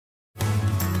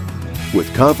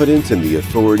With confidence in the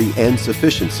authority and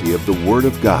sufficiency of the Word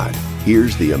of God,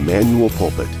 here's the Emmanuel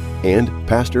Pulpit and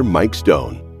Pastor Mike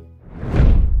Stone.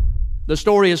 The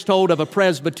story is told of a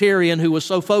Presbyterian who was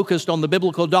so focused on the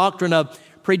biblical doctrine of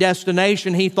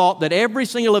predestination, he thought that every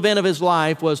single event of his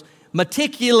life was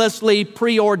meticulously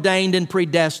preordained and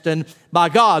predestined by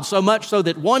God, so much so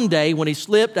that one day when he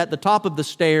slipped at the top of the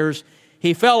stairs,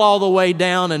 he fell all the way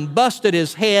down and busted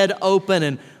his head open,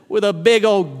 and with a big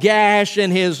old gash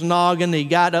in his noggin, he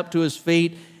got up to his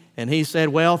feet and he said,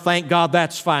 "Well, thank God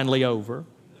that's finally over."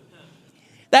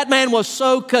 That man was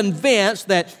so convinced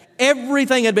that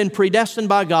everything had been predestined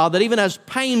by God that even as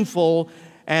painful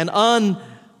and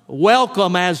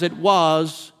unwelcome as it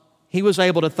was, he was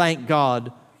able to thank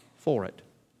God for it.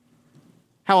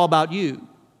 How about you?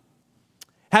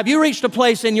 Have you reached a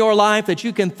place in your life that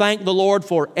you can thank the Lord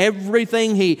for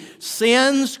everything He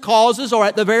sends, causes, or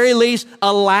at the very least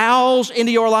allows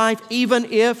into your life,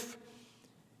 even if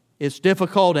it's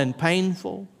difficult and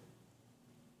painful?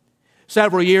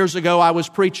 Several years ago, I was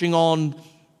preaching on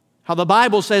how the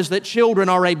Bible says that children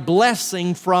are a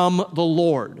blessing from the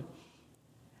Lord.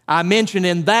 I mentioned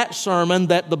in that sermon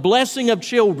that the blessing of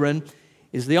children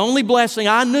is the only blessing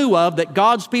I knew of that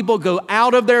God's people go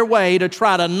out of their way to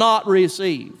try to not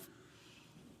receive.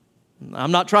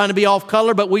 I'm not trying to be off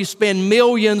color, but we spend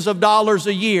millions of dollars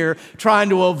a year trying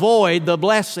to avoid the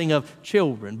blessing of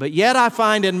children. But yet I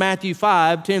find in Matthew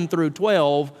 5:10 through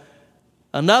 12,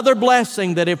 another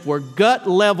blessing that if we're gut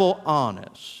level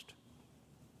honest,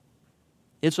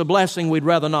 it's a blessing we'd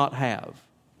rather not have.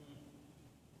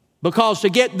 Because to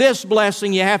get this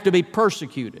blessing, you have to be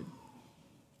persecuted.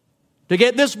 To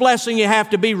get this blessing, you have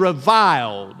to be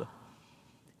reviled,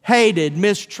 hated,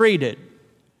 mistreated,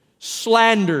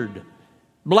 slandered,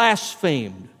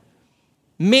 blasphemed.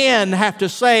 Men have to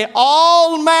say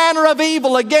all manner of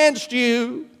evil against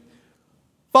you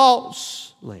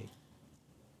falsely.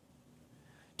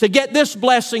 To get this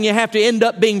blessing, you have to end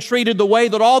up being treated the way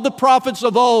that all the prophets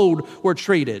of old were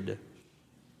treated.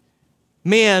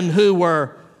 Men who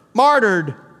were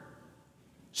martyred,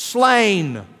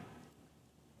 slain,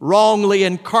 wrongly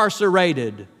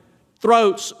incarcerated,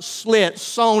 throats slit,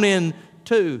 sewn in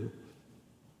two.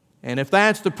 And if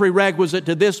that's the prerequisite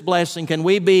to this blessing, can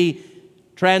we be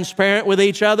transparent with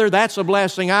each other? That's a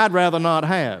blessing I'd rather not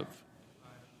have.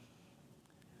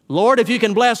 Lord, if you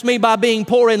can bless me by being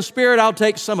poor in spirit, I'll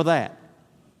take some of that.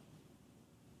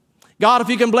 God, if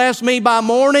you can bless me by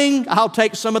mourning, I'll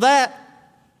take some of that.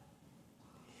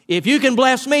 If you can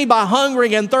bless me by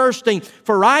hungering and thirsting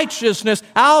for righteousness,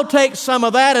 I'll take some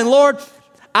of that. And Lord,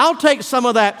 I'll take some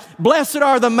of that. Blessed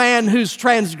are the man whose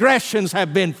transgressions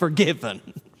have been forgiven.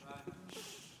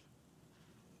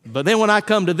 But then when I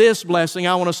come to this blessing,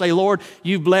 I want to say, Lord,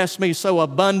 you've blessed me so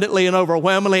abundantly and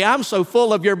overwhelmingly. I'm so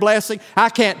full of your blessing, I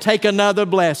can't take another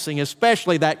blessing,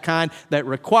 especially that kind that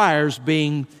requires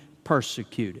being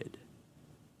persecuted.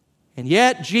 And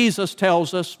yet Jesus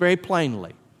tells us very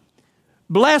plainly,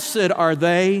 blessed are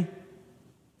they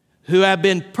who have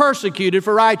been persecuted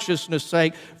for righteousness'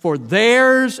 sake, for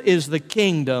theirs is the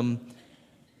kingdom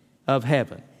of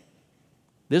heaven.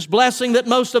 This blessing that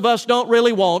most of us don't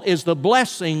really want is the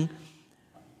blessing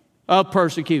of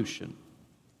persecution.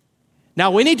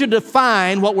 Now, we need to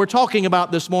define what we're talking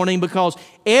about this morning, because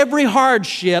every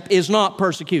hardship is not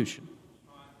persecution.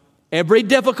 Every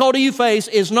difficulty you face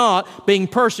is not being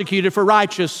persecuted for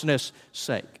righteousness'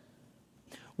 sake.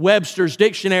 Webster's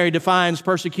dictionary defines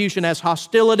persecution as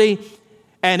hostility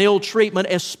and ill treatment,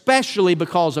 especially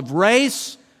because of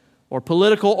race or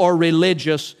political or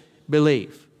religious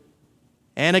belief.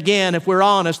 And again, if we're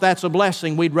honest, that's a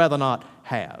blessing we'd rather not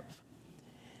have.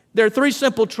 There are three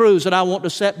simple truths that I want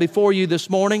to set before you this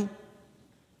morning.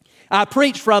 I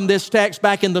preached from this text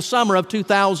back in the summer of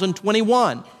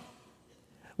 2021.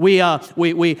 We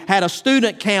had a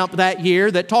student camp that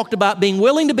year that talked about being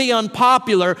willing to be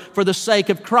unpopular for the sake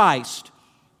of Christ.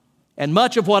 And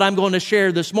much of what I'm going to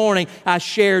share this morning, I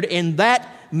shared in that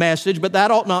message, but that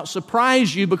ought not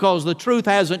surprise you, because the truth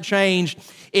hasn't changed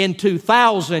in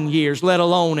 2,000 years, let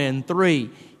alone in 3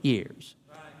 years.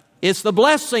 It's the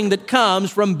blessing that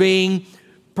comes from being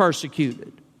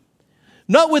persecuted.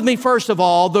 Note with me, first of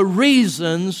all, the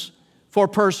reasons for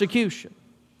persecution.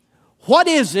 What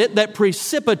is it that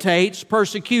precipitates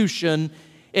persecution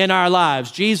in our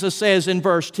lives? Jesus says in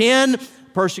verse 10,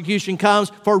 persecution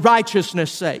comes for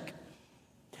righteousness' sake.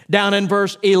 Down in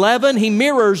verse 11, he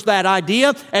mirrors that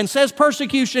idea and says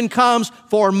persecution comes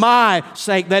for my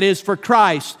sake, that is, for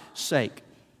Christ's sake.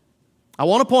 I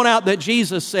want to point out that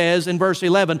Jesus says in verse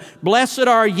 11, blessed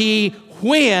are ye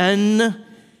when,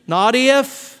 not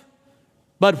if,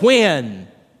 but when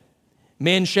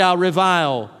men shall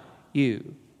revile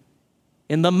you.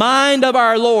 In the mind of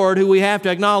our Lord, who we have to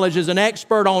acknowledge is an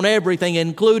expert on everything,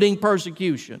 including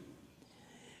persecution,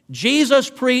 Jesus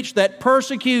preached that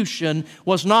persecution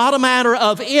was not a matter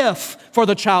of if for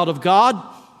the child of God.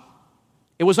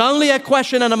 It was only a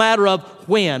question and a matter of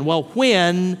when. Well,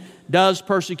 when does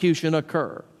persecution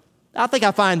occur? I think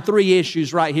I find three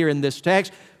issues right here in this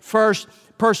text. First,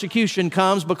 persecution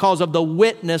comes because of the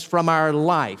witness from our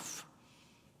life.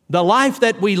 The life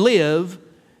that we live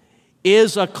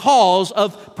is a cause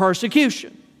of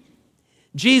persecution.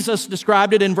 Jesus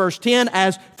described it in verse 10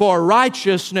 as for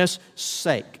righteousness'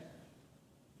 sake.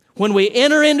 When we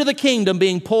enter into the kingdom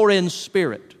being poor in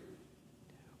spirit,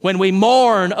 when we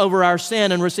mourn over our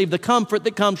sin and receive the comfort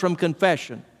that comes from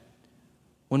confession,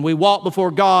 when we walk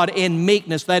before God in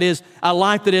meekness, that is, a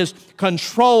life that is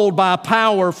controlled by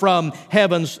power from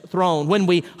heaven's throne, when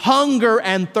we hunger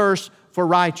and thirst for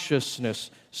righteousness'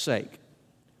 sake,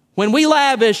 when we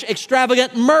lavish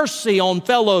extravagant mercy on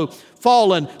fellow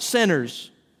fallen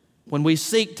sinners, when we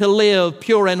seek to live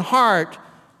pure in heart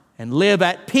and live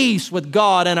at peace with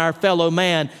God and our fellow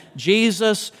man,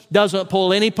 Jesus doesn't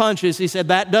pull any punches. He said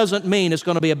that doesn't mean it's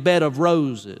going to be a bed of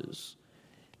roses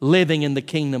living in the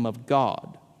kingdom of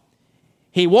God.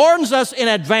 He warns us in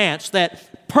advance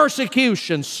that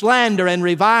persecution, slander, and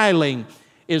reviling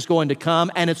is going to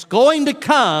come, and it's going to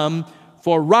come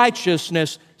for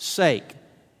righteousness' sake.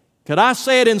 Could I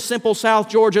say it in simple South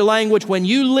Georgia language? When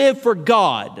you live for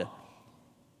God,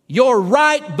 your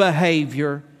right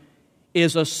behavior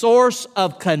is a source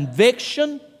of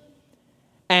conviction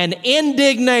and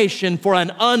indignation for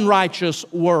an unrighteous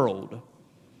world.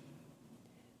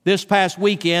 This past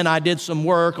weekend, I did some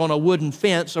work on a wooden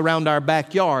fence around our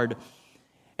backyard.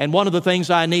 And one of the things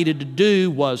I needed to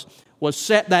do was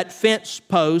set that fence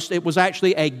post. It was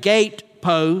actually a gate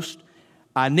post.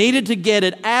 I needed to get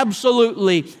it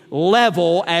absolutely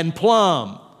level and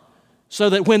plumb so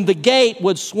that when the gate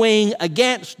would swing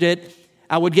against it,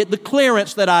 I would get the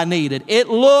clearance that I needed. It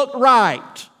looked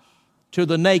right to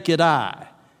the naked eye.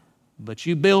 But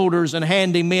you builders and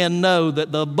handymen know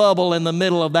that the bubble in the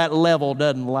middle of that level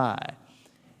doesn't lie.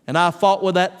 And I fought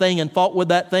with that thing and fought with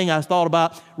that thing. I thought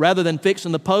about, rather than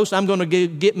fixing the post, I'm going to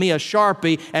get me a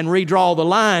Sharpie and redraw the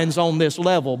lines on this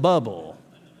level bubble.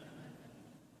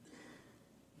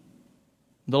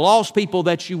 The lost people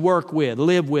that you work with,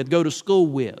 live with, go to school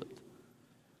with,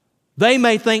 they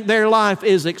may think their life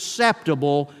is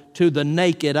acceptable to the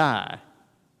naked eye.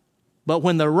 But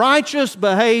when the righteous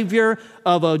behavior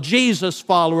of a Jesus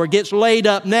follower gets laid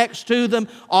up next to them,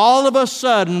 all of a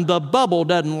sudden the bubble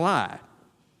doesn't lie.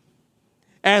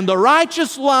 And the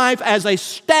righteous life as a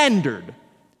standard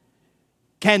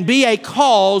can be a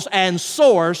cause and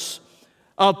source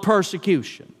of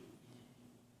persecution.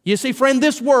 You see, friend,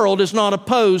 this world is not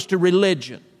opposed to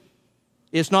religion.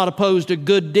 It's not opposed to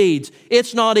good deeds.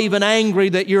 It's not even angry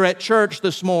that you're at church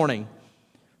this morning.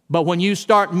 But when you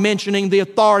start mentioning the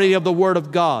authority of the Word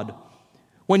of God,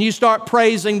 when you start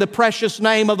praising the precious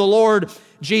name of the Lord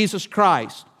Jesus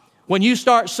Christ, when you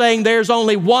start saying there's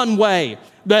only one way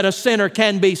that a sinner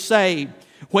can be saved,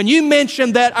 when you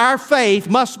mention that our faith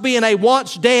must be in a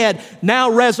once dead, now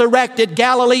resurrected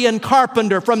Galilean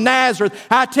carpenter from Nazareth,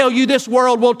 I tell you this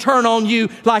world will turn on you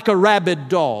like a rabid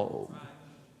dog.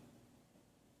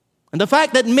 And the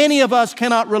fact that many of us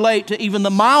cannot relate to even the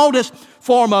mildest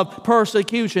form of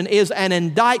persecution is an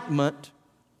indictment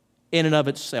in and of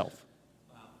itself.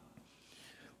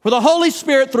 For the Holy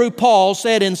Spirit through Paul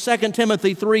said in 2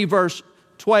 Timothy 3 verse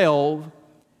 12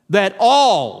 that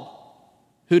all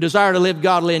who desire to live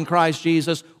godly in Christ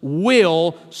Jesus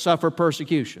will suffer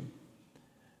persecution.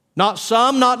 Not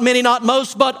some, not many, not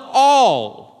most, but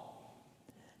all.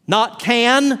 Not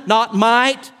can, not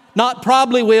might, not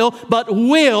probably will, but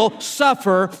will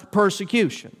suffer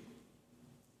persecution.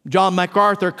 John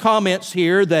MacArthur comments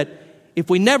here that if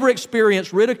we never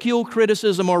experience ridicule,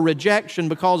 criticism, or rejection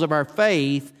because of our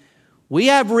faith, we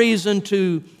have reason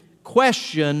to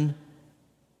question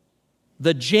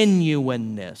the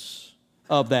genuineness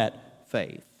of that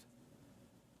faith.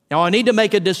 Now, I need to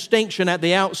make a distinction at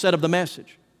the outset of the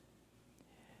message.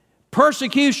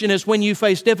 Persecution is when you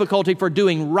face difficulty for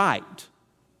doing right.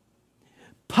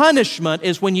 Punishment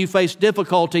is when you face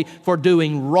difficulty for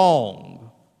doing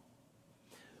wrong.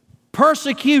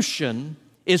 Persecution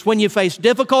is when you face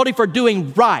difficulty for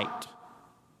doing right.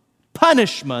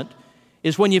 Punishment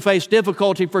is when you face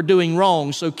difficulty for doing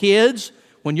wrong. So kids,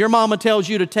 when your mama tells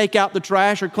you to take out the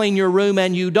trash or clean your room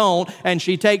and you don't, and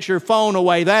she takes your phone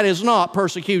away, that is not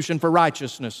persecution for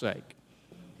righteousness' sake.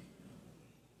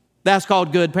 That's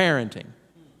called good parenting.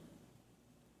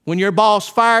 When your boss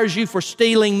fires you for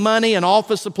stealing money and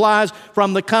office supplies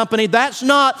from the company, that's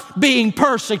not being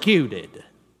persecuted.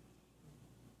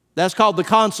 That's called the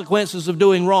consequences of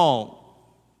doing wrong.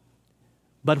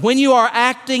 But when you are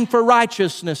acting for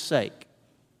righteousness' sake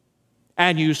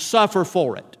and you suffer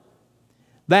for it,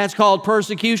 that's called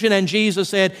persecution, and Jesus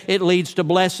said it leads to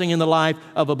blessing in the life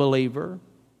of a believer.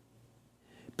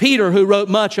 Peter, who wrote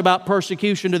much about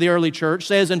persecution to the early church,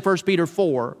 says in 1 Peter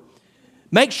 4,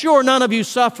 "Make sure none of you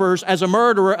suffers as a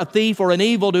murderer, a thief, or an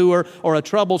evildoer, or a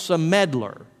troublesome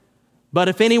meddler. But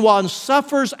if anyone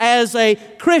suffers as a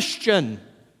Christian,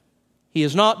 he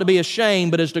is not to be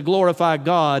ashamed, but is to glorify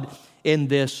God in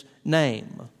this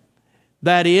name."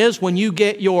 That is, when you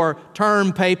get your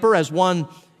term paper, as one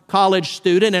college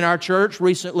student in our church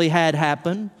recently had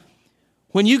happen,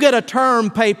 when you get a term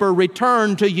paper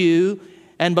returned to you,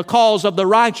 and because of the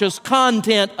righteous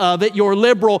content of it, your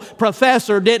liberal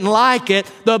professor didn't like it,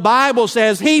 the Bible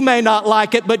says he may not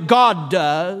like it, but God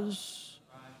does.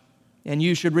 And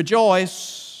you should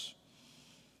rejoice.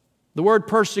 The word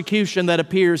persecution that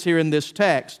appears here in this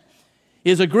text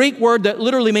is a Greek word that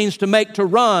literally means to make to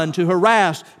run, to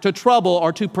harass, to trouble,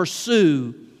 or to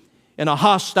pursue in a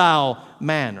hostile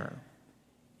manner.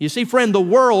 You see, friend, the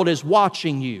world is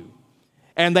watching you,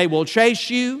 and they will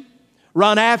chase you,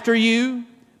 run after you,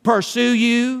 pursue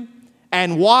you,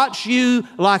 and watch you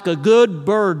like a good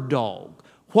bird dog.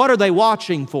 What are they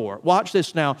watching for? Watch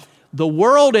this now. The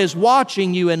world is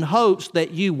watching you in hopes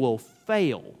that you will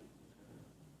fail.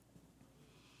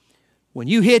 When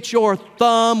you hit your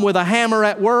thumb with a hammer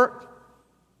at work,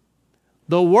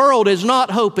 the world is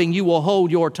not hoping you will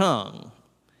hold your tongue.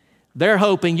 They're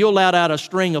hoping you'll let out a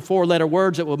string of 4-letter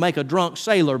words that will make a drunk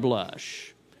sailor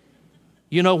blush.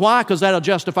 You know why? Because that'll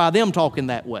justify them talking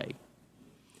that way.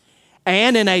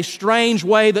 And in a strange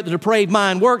way that the depraved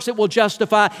mind works, it will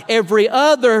justify every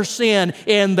other sin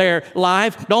in their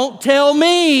life. Don't tell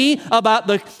me about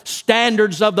the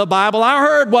standards of the Bible. I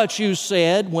heard what you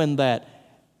said when that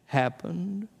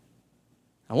happened.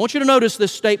 I want you to notice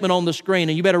this statement on the screen,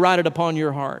 and you better write it upon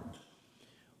your heart.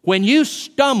 When you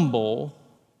stumble,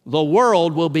 the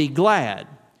world will be glad.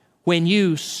 When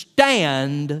you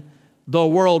stand, the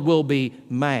world will be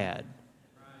mad.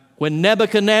 When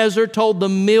Nebuchadnezzar told the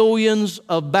millions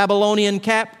of Babylonian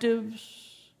captives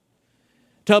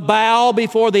to bow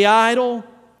before the idol,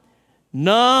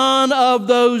 none of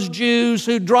those Jews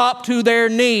who dropped to their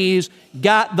knees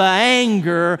got the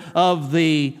anger of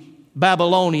the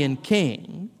Babylonian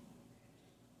king.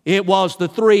 It was the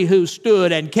 3 who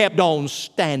stood and kept on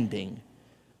standing.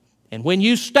 And when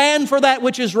you stand for that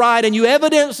which is right and you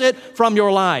evidence it from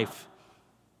your life,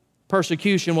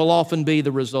 persecution will often be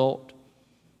the result.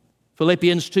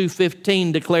 Philippians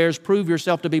 2:15 declares, "Prove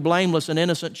yourself to be blameless and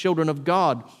innocent children of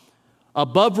God,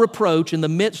 above reproach in the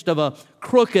midst of a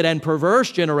crooked and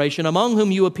perverse generation, among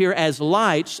whom you appear as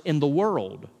lights in the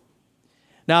world."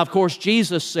 Now, of course,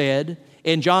 Jesus said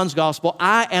in John's Gospel,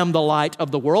 "I am the light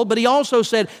of the world," but He also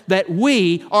said that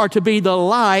we are to be the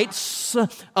lights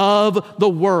of the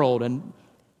world. And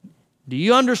do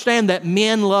you understand that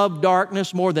men love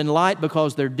darkness more than light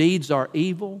because their deeds are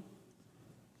evil?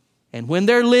 And when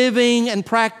they're living and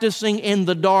practicing in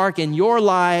the dark, and your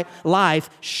life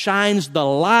shines the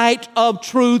light of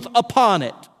truth upon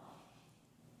it,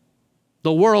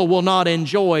 the world will not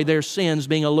enjoy their sins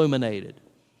being illuminated.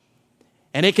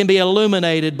 And it can be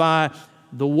illuminated by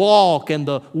the walk and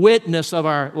the witness of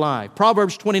our life.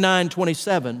 Proverbs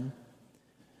 29:27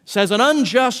 says, "An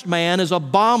unjust man is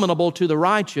abominable to the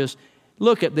righteous."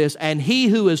 Look at this. "And he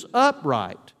who is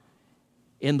upright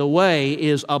in the way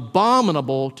is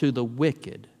abominable to the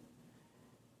wicked."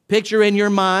 Picture in your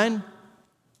mind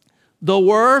the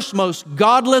worst, most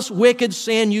godless, wicked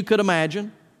sin you could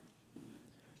imagine,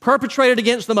 perpetrated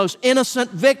against the most innocent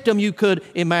victim you could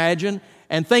imagine,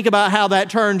 and think about how that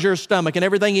turns your stomach, and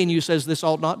everything in you says this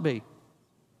ought not be.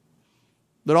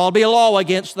 There ought to be a law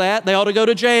against that. They ought to go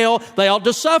to jail. They ought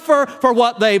to suffer for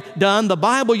what they've done. The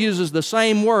Bible uses the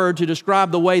same word to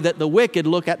describe the way that the wicked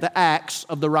look at the acts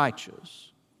of the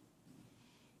righteous.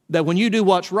 That when you do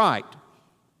what's right,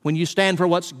 when you stand for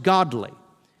what's godly,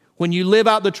 when you live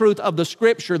out the truth of the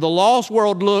Scripture, the lost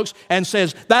world looks and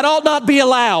says, that ought not be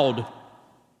allowed.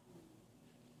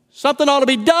 Something ought to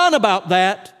be done about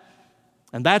that.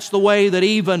 And that's the way that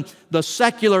even the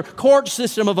secular court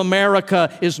system of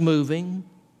America is moving.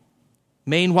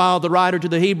 Meanwhile, the writer to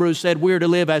the Hebrews said we're to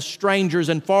live as strangers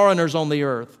and foreigners on the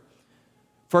earth.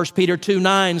 1 Peter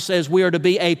 2:9 says we are to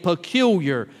be a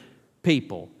peculiar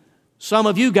people. Some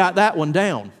of you got that one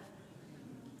down.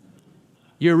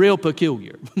 You're real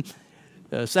peculiar.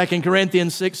 2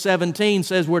 Corinthians 6:17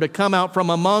 says we're to come out from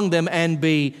among them and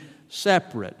be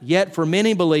separate. Yet for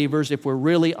many believers, if we're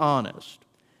really honest,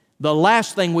 the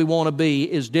last thing we want to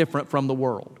be is different from the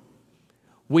world.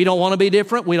 We don't want to be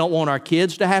different. We don't want our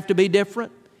kids to have to be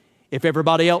different. If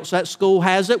everybody else at school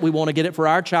has it, we want to get it for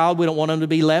our child. We don't want them to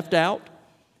be left out.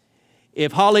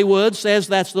 If Hollywood says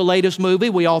that's the latest movie,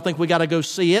 we all think we got to go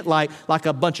see it like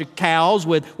a bunch of cows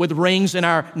with rings in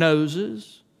our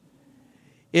noses.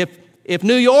 If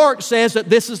New York says that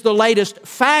this is the latest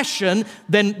fashion,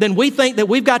 then we think that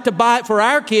we've got to buy it for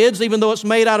our kids, even though it's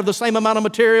made out of the same amount of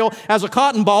material as a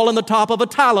cotton ball in the top of a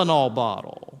Tylenol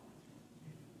bottle.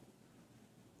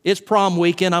 It's prom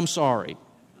weekend, I'm sorry.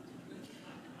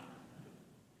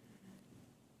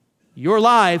 Your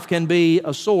life can be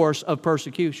a source of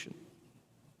persecution.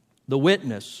 The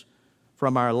witness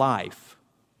from our life.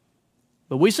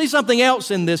 But we see something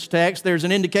else in this text. There's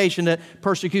an indication that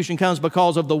persecution comes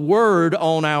because of the word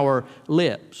on our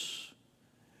lips.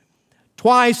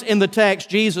 Twice in the text,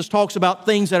 Jesus talks about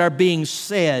things that are being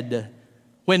said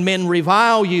when men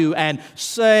revile you and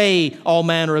say all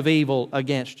manner of evil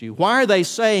against you. Why are they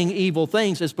saying evil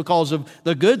things? It's because of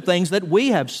the good things that we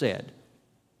have said.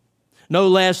 No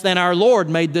less than our Lord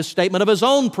made this statement of His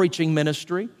own preaching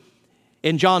ministry.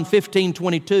 In John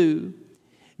 15:22,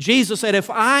 Jesus said,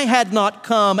 if I had not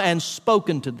come and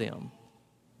spoken to them,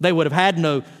 they would have had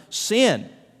no sin.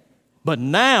 But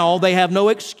now they have no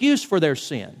excuse for their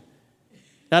sin.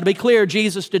 Now, to be clear,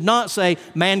 Jesus did not say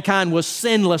mankind was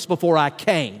sinless before I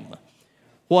came.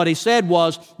 What He said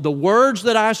was the words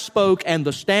that I spoke and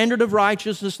the standard of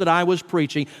righteousness that I was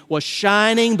preaching was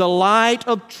shining the light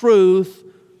of truth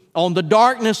on the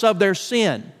darkness of their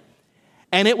sin.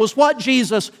 And it was what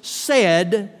Jesus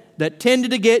said that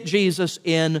tended to get Jesus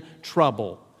in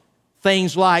trouble.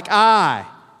 Things like, I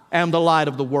am the light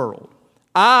of the world.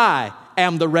 I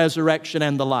am the resurrection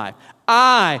and the life.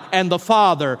 I and the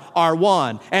Father are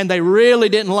one. And they really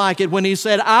didn't like it when He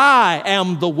said, I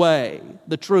am the way,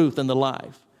 the truth, and the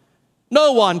life.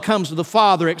 No one comes to the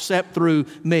Father except through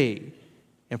me.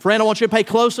 And friend, I want you to pay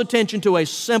close attention to a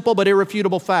simple but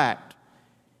irrefutable fact.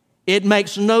 It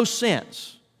makes no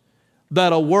sense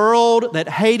that a world that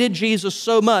hated Jesus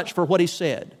so much for what He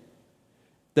said,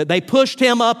 that they pushed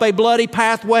Him up a bloody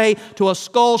pathway to a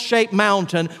skull-shaped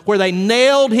mountain where they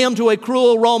nailed Him to a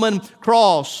cruel Roman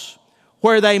cross,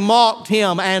 where they mocked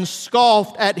Him and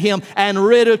scoffed at Him and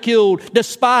ridiculed,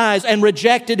 despised, and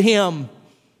rejected Him.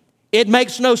 It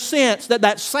makes no sense that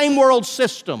that same world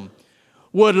system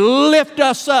would lift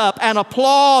us up and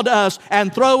applaud us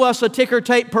and throw us a ticker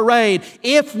tape parade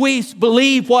if we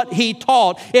believe what He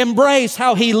taught, embrace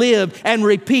how He lived, and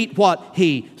repeat what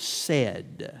He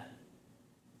said.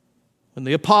 When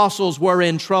the apostles were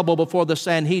in trouble before the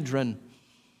Sanhedrin,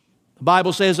 the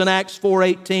Bible says in Acts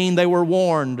 4:18, they were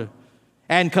warned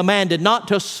and commanded not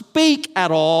to speak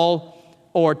at all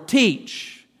or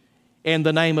teach in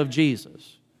the name of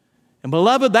Jesus. And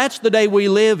beloved, that's the day we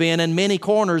live in many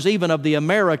corners even of the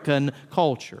American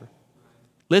culture.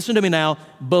 Listen to me now.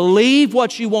 Believe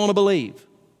what you want to believe.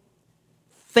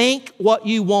 Think what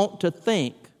you want to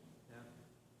think.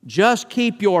 Just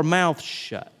keep your mouth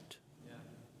shut.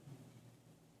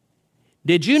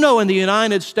 Did you know in the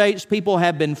United States people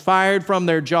have been fired from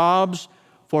their jobs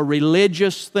for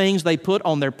religious things they put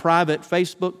on their private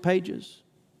Facebook pages?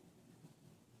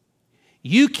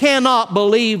 You cannot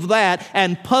believe that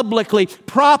and publicly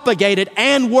propagate it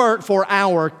and work for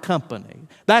our company.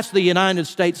 That's the United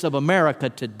States of America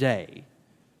today.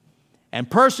 And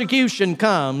persecution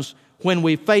comes when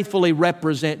we faithfully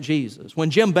represent Jesus. When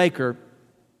Jim Baker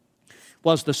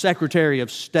was the Secretary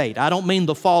of State, I don't mean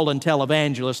the fallen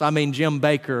televangelist, I mean Jim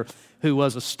Baker, who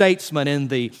was a statesman in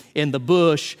the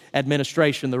Bush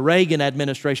administration, the Reagan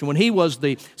administration. When he was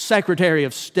the Secretary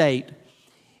of State,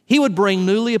 he would bring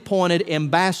newly appointed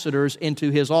ambassadors into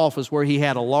his office where he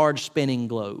had a large spinning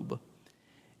globe.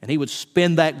 And he would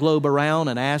spin that globe around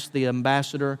and ask the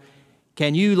ambassador,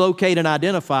 can you locate and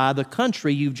identify the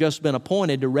country you've just been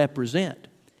appointed to represent?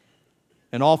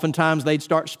 And oftentimes they'd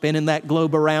start spinning that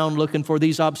globe around looking for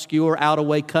these obscure,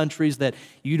 out-of-way countries that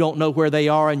you don't know where they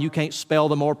are and you can't spell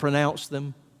them or pronounce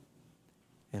them.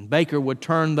 And Baker would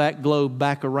turn that globe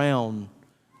back around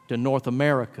to North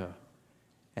America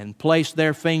and place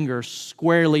their finger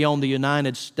squarely on the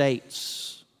United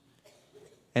States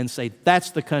and say,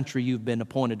 that's the country you've been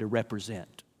appointed to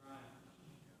represent.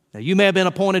 Now, you may have been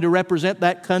appointed to represent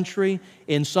that country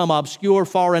in some obscure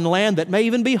foreign land that may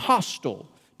even be hostile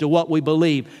to what we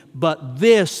believe, but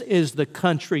this is the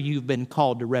country you've been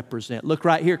called to represent. Look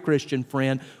right here, Christian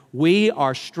friend. We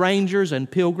are strangers and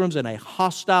pilgrims in a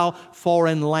hostile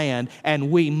foreign land,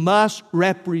 and we must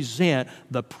represent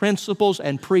the principles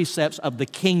and precepts of the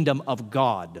kingdom of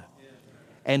God.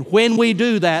 And when we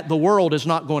do that, the world is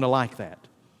not going to like that.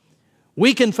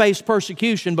 We can face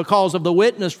persecution because of the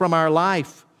witness from our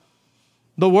life,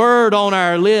 the word on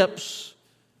our lips,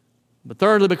 but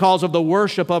thirdly, because of the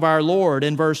worship of our Lord.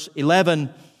 In verse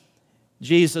 11,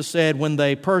 Jesus said, when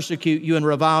they persecute you and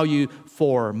revile you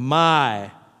for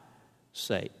my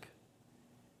sake.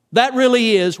 That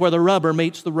really is where the rubber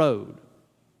meets the road.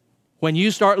 When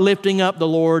you start lifting up the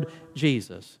Lord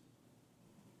Jesus.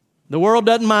 The world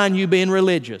doesn't mind you being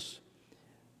religious.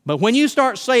 But when you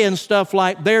start saying stuff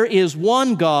like, there is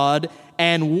one God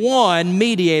and one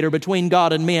mediator between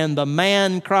God and men, the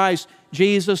man Christ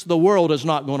Jesus, the world is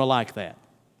not going to like that.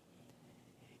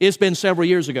 It's been several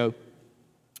years ago.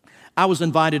 I was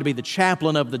invited to be the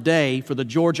chaplain of the day for the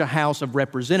Georgia House of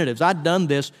Representatives. I'd done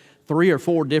this 3 or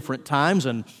 4 different times,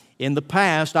 and in the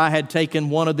past, I had taken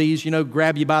one of these,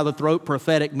 grab you by the throat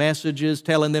prophetic messages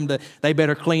telling them that they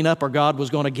better clean up or God was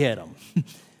going to get them.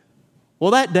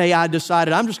 Well, that day I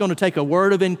decided I'm just going to take a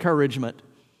word of encouragement.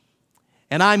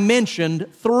 And I mentioned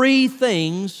 3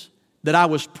 things that I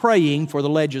was praying for the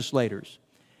legislators.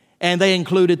 And they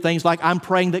included things like, I'm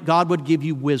praying that God would give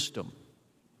you wisdom.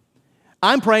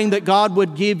 I'm praying that God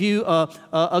would give you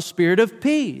a spirit of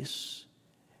peace.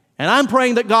 And I'm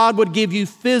praying that God would give you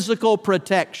physical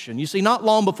protection. You see, not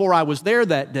long before I was there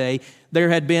that day, there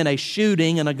had been a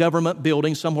shooting in a government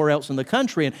building somewhere else in the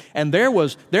country, and there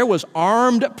was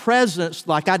armed presence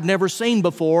like I'd never seen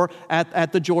before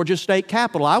at the Georgia State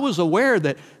Capitol. I was aware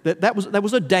that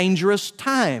was a dangerous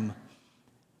time.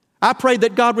 I prayed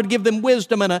that God would give them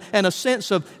wisdom and a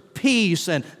sense of peace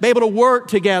and be able to work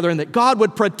together, and that God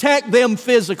would protect them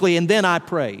physically. And then I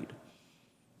prayed.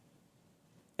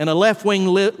 And a left-wing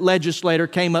legislator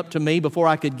came up to me before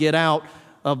I could get out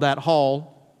of that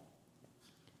hall.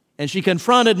 And she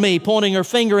confronted me, pointing her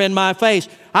finger in my face.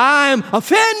 I'm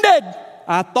offended.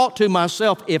 I thought to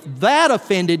myself, if that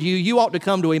offended you, you ought to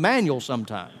come to Emmanuel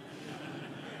sometime.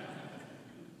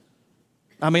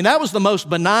 I mean, that was the most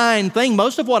benign thing.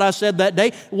 Most of what I said that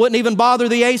day wouldn't even bother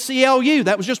the ACLU.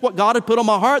 That was just what God had put on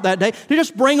my heart that day, to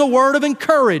just bring a word of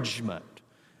encouragement.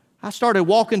 I started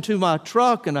walking to my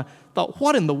truck, and I thought,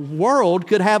 what in the world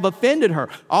could have offended her?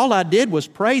 All I did was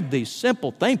prayed these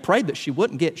simple things, prayed that she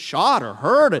wouldn't get shot or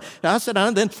hurt. And I said,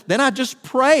 then I just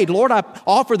prayed, Lord, I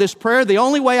offer this prayer the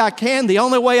only way I can, the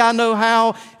only way I know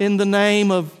how, in the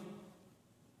name of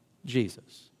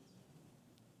Jesus.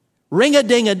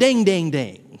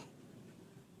 Ring-a-ding-a-ding-ding-ding.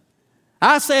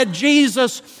 I said,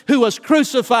 Jesus, who was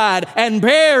crucified and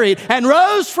buried and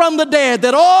rose from the dead,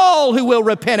 that all who will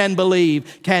repent and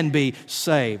believe can be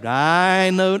saved.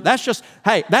 I know,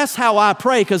 that's how I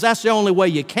pray, because that's the only way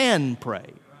you can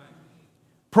pray.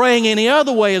 Praying any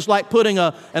other way is like putting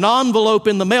an envelope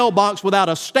in the mailbox without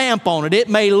a stamp on it. It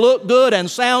may look good and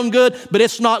sound good, but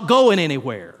it's not going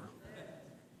anywhere.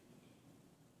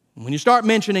 When you start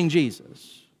mentioning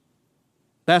Jesus,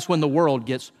 that's when the world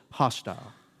gets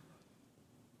hostile.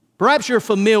 Perhaps you're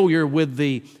familiar with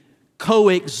the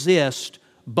coexist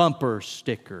bumper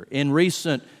sticker. In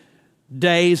recent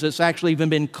days, it's actually even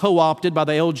been co-opted by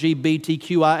the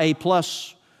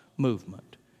LGBTQIA+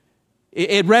 movement.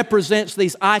 It represents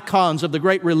these icons of the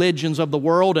great religions of the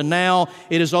world, and now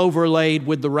it is overlaid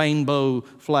with the rainbow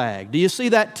flag. Do you see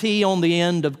that T on the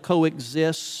end of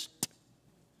coexist?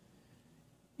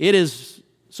 It is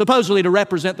supposedly to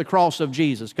represent the cross of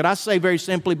Jesus. Could I say very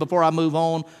simply before I move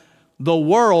on, the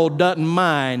world doesn't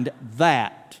mind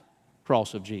that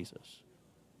cross of Jesus.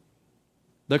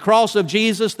 The cross of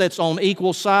Jesus that's on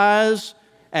equal size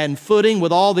and footing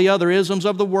with all the other isms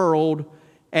of the world,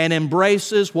 and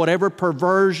embraces whatever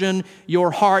perversion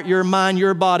your heart, your mind,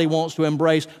 your body wants to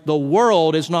embrace. The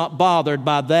world is not bothered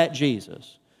by that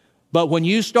Jesus. But when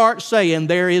you start saying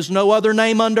there is no other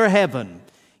name under heaven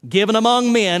given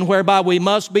among men whereby we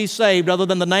must be saved other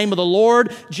than the name of the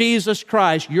Lord Jesus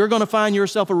Christ, you're going to find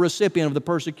yourself a recipient of the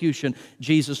persecution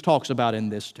Jesus talks about in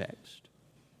this text.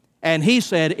 And he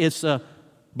said it's a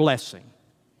blessing.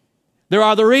 There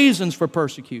are the reasons for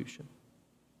persecution.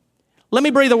 Let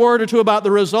me breathe a word or two about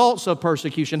the results of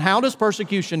persecution. How does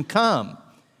persecution come?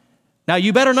 Now,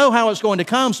 you better know how it's going to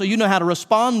come so you know how to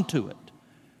respond to it.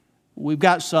 We've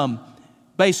got some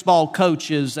baseball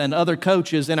coaches and other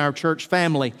coaches in our church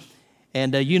family.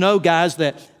 And you know, guys,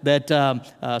 that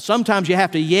sometimes you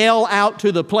have to yell out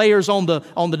to the players on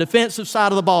the defensive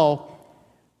side of the ball,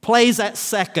 plays at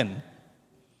second.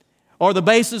 Or the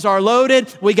bases are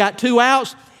loaded, we got 2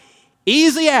 outs,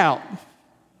 easy out.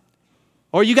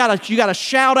 Or you gotta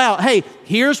shout out, hey,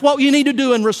 here's what you need to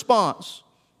do in response.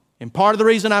 And part of the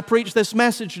reason I preach this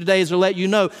message today is to let you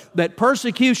know that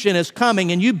persecution is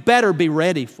coming, and you better be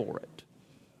ready for it.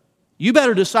 You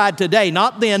better decide today,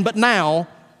 not then, but now,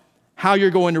 how you're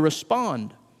going to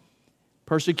respond.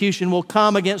 Persecution will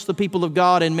come against the people of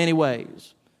God in many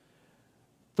ways.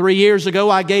 3 years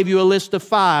ago, I gave you a list of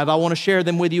 5. I want to share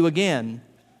them with you again.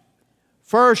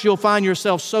 First, you'll find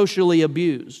yourself socially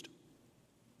abused.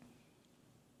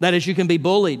 That is, you can be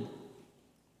bullied,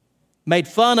 made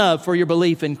fun of for your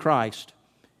belief in Christ.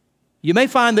 You may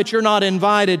find that you're not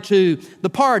invited to the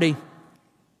party.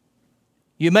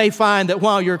 You may find that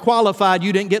while you're qualified,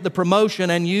 you didn't get the promotion,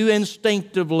 and you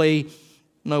instinctively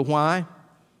know why.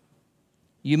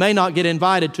 You may not get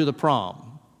invited to the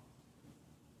prom.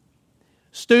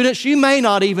 Students, you may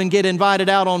not even get invited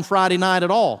out on Friday night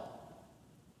at all.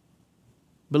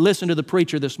 But listen to the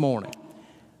preacher this morning.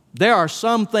 There are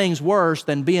some things worse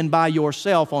than being by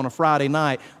yourself on a Friday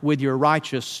night with your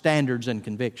righteous standards and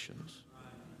convictions.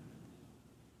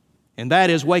 And that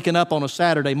is waking up on a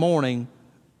Saturday morning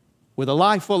with a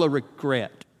life full of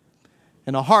regret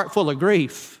and a heart full of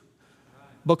grief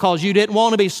because you didn't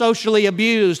want to be socially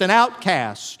abused and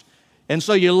outcast. And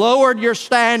so you lowered your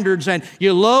standards and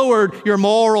you lowered your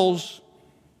morals.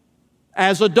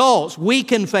 As adults, we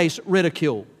can face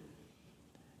ridicule.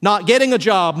 Not getting a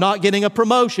job, not getting a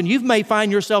promotion. You may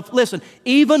find yourself, listen,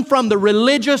 even from the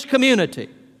religious community,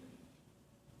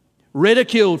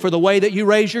 ridiculed for the way that you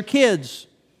raise your kids.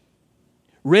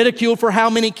 Ridiculed for how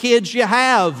many kids you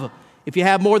have. If you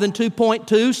have more than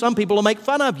 2.2, some people will make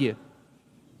fun of you.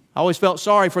 I always felt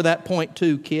sorry for that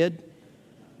 0.2 kid.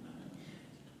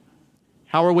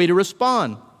 How are we to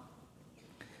respond?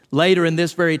 Later in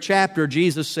this very chapter,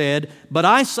 Jesus said, "But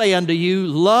I say unto you,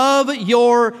 love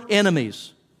your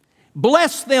enemies.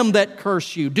 Bless them that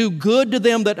curse you. Do good to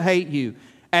them that hate you.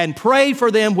 And pray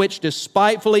for them which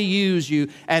despitefully use you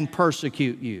and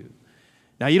persecute you."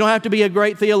 Now, you don't have to be a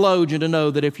great theologian to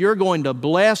know that if you're going to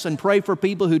bless and pray for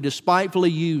people who despitefully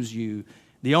use you,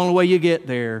 the only way you get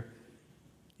there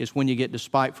is when you get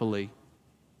despitefully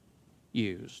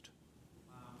used.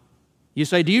 You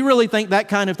say, do you really think that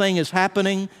kind of thing is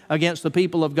happening against the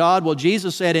people of God? Well,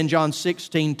 Jesus said in John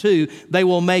 16:2, they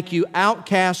will make you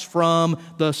outcasts from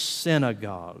the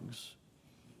synagogues.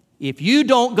 If you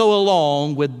don't go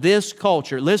along with this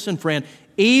culture, listen, friend,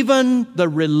 even the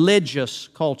religious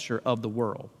culture of the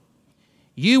world,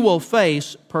 you will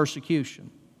face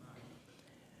persecution.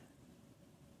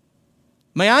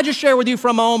 May I just share with you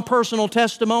from my own personal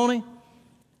testimony?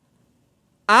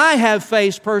 I have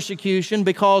faced persecution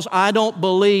because I don't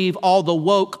believe all the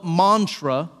woke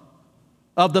mantra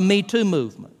of the Me Too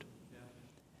movement.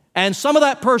 And some of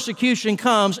that persecution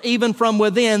comes even from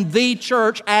within the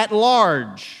church at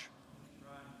large.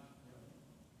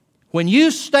 When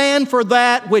you stand for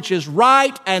that which is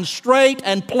right and straight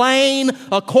and plain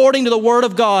according to the Word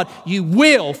of God, you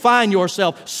will find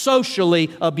yourself socially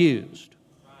abused.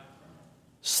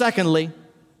 Secondly,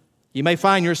 you may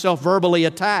find yourself verbally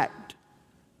attacked.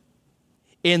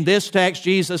 In this text,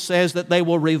 Jesus says that they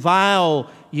will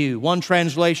revile you. One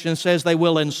translation says they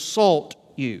will insult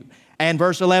you. And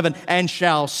verse 11, and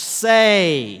shall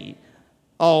say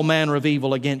all manner of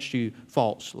evil against you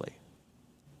falsely.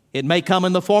 It may come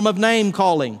in the form of name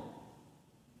calling,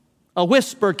 a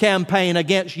whisper campaign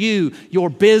against you, your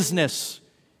business,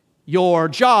 your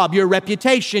job, your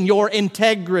reputation, your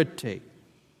integrity.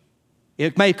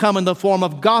 It may come in the form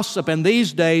of gossip, and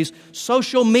these days,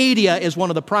 social media is one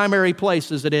of the primary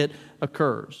places that it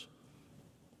occurs.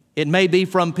 It may be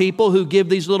from people who give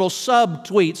these little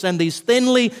sub-tweets and these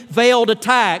thinly veiled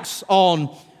attacks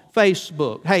on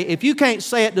Facebook. Hey, if you can't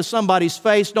say it to somebody's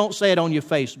face, don't say it on your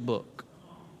Facebook.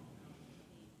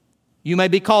 You may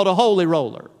be called a holy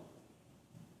roller,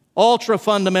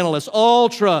 ultra-fundamentalist,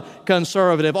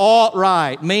 ultra-conservative,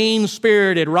 alt-right,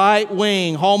 mean-spirited,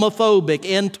 right-wing, homophobic,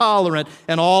 intolerant,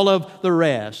 and all of the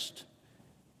rest.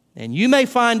 And you may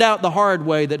find out the hard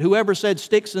way that whoever said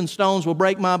sticks and stones will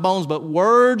break my bones, but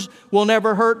words will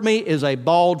never hurt me is a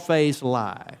bald-faced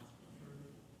lie.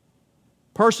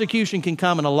 Persecution can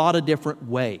come in a lot of different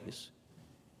ways.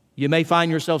 You may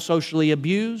find yourself socially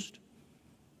abused,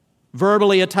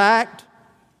 verbally attacked.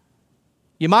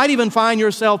 You might even find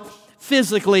yourself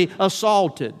physically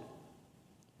assaulted.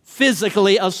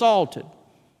 Physically assaulted.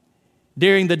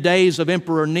 During the days of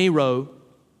Emperor Nero,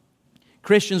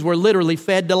 Christians were literally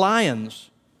fed to lions.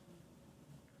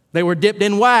 They were dipped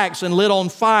in wax and lit on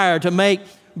fire to make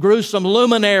gruesome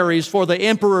luminaries for the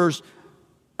emperor's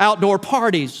outdoor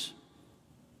parties.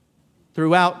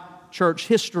 Throughout church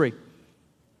history,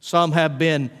 some have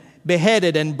been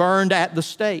beheaded and burned at the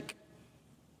stake.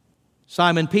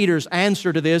 Simon Peter's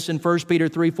answer to this in 1 Peter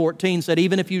 3:14 said,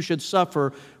 even if you should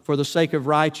suffer for the sake of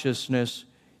righteousness,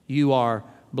 you are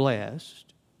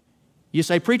blessed. You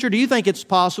say, preacher, do you think it's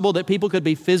possible that people could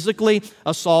be physically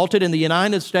assaulted in the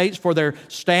United States for their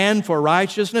stand for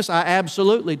righteousness? I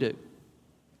absolutely do.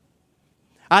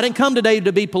 I didn't come today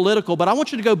to be political, but I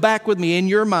want you to go back with me in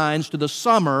your minds to the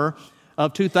summer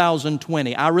of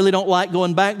 2020. I really don't like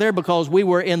going back there because we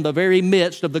were in the very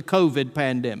midst of the COVID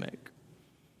pandemic.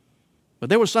 But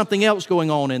there was something else going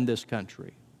on in this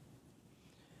country.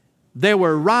 There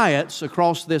were riots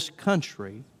across this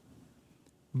country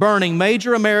burning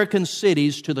major American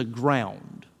cities to the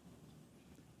ground.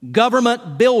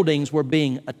 Government buildings were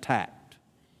being attacked.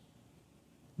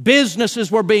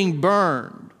 Businesses were being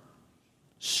burned.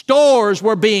 Stores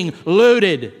were being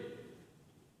looted.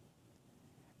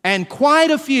 And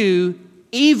quite a few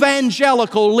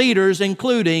evangelical leaders,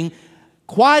 including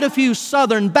quite a few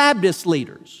Southern Baptist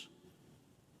leaders,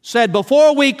 said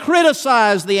before we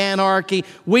criticize the anarchy,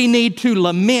 we need to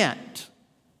lament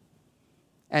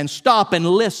and stop and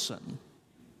listen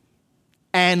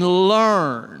and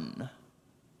learn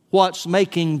what's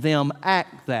making them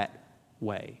act that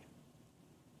way.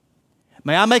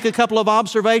 May I make a couple of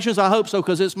observations? I hope so,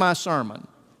 because it's my sermon.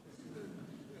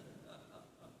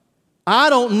 I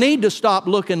don't need to stop,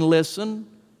 look, and listen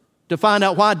to find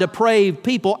out why depraved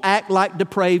people act like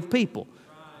depraved people.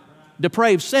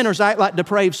 Depraved sinners act like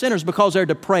depraved sinners because they're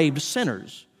depraved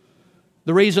sinners.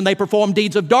 The reason they perform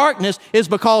deeds of darkness is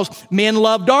because men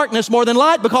love darkness more than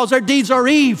light because their deeds are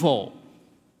evil.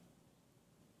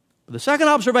 The second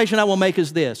observation I will make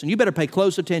is this, and you better pay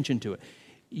close attention to it.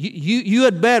 You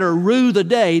had better rue the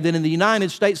day that in the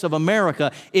United States of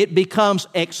America it becomes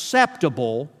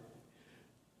acceptable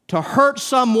to hurt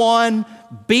someone,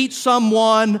 beat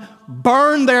someone,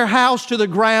 burn their house to the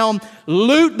ground,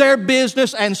 loot their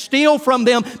business, and steal from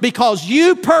them because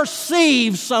you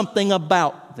perceive something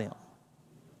about them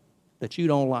that you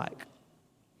don't like.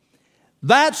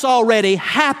 That's already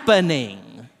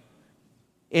happening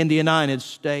in the United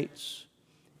States.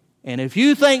 And if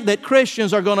you think that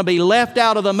Christians are going to be left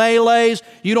out of the melees,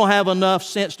 you don't have enough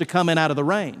sense to come in out of the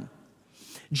rain.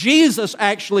 Jesus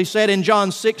actually said in John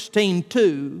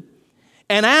 16:2,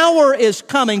 an hour is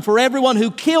coming for everyone who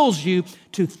kills you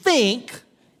to think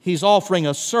he's offering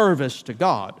a service to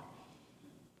God.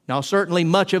 Now, certainly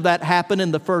much of that happened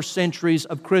in the first centuries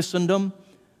of Christendom.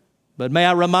 But may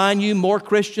I remind you, more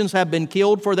Christians have been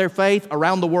killed for their faith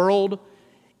around the world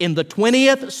in the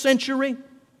 20th century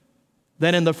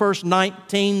than in the first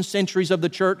 19 centuries of the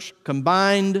church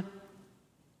combined,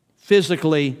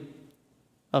 physically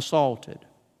assaulted.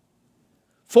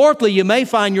 Fourthly, you may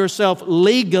find yourself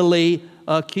legally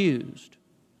accused.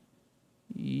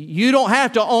 You don't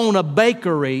have to own a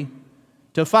bakery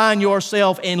to find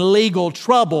yourself in legal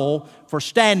trouble for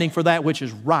standing for that which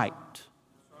is right.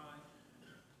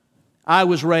 I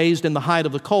was raised in the height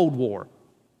of the Cold War.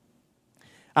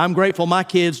 I'm grateful my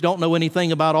kids don't know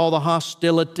anything about all the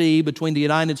hostility between the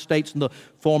United States and the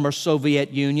former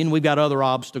Soviet Union. We've got other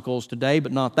obstacles today,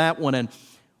 but not that one. And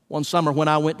one summer when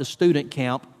I went to student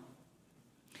camp,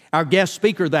 our guest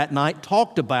speaker that night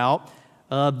talked about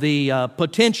the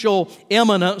potential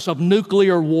imminence of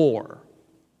nuclear war.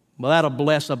 Well, that'll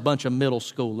bless a bunch of middle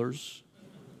schoolers.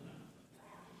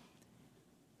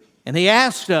 And he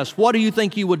asked us, what do you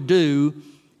think you would do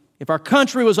if our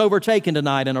country was overtaken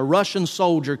tonight and a Russian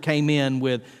soldier came in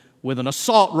with an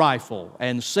assault rifle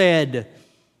and said,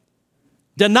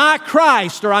 deny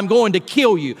Christ or I'm going to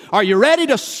kill you. Are you ready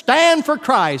to stand for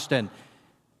Christ? And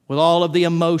with all of the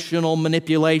emotional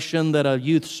manipulation that a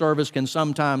youth service can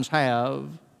sometimes have,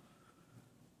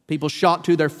 people shot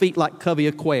to their feet like covey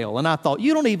of quail. And I thought,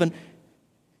 you don't even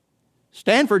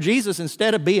stand for Jesus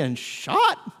instead of being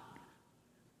shot?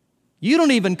 You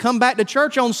don't even come back to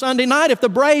church on Sunday night if the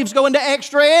Braves go into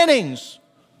extra innings.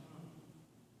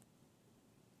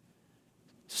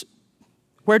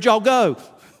 Where'd y'all go?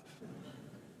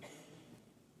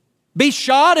 Be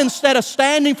shot instead of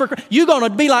standing for Christ. You're going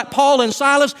to be like Paul and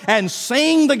Silas and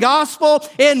sing the gospel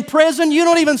in prison. You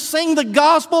don't even sing the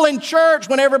gospel in church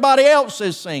when everybody else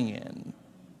is singing.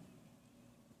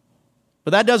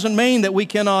 But that doesn't mean that we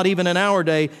cannot, even in our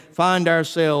day, find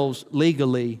ourselves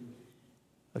legally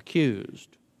accused.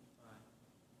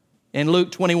 In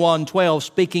Luke 21:12,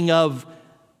 speaking of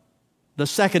the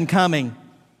second coming,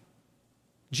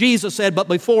 Jesus said, but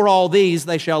before all these,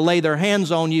 they shall lay their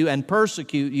hands on you and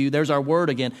persecute you. There's our word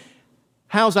again.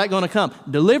 How's that going to come?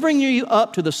 Delivering you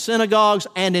up to the synagogues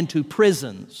and into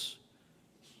prisons,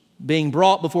 being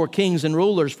brought before kings and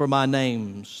rulers for my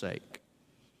name's sake.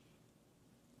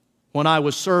 When I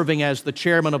was serving as the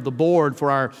chairman of the board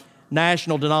for our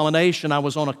national denomination, I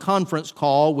was on a conference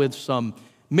call with some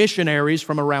missionaries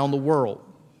from around the world.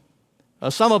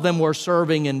 Some of them were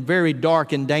serving in very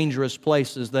dark and dangerous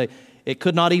places. It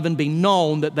could not even be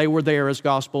known that they were there as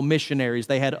gospel missionaries.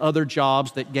 They had other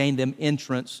jobs that gained them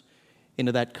entrance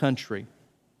into that country.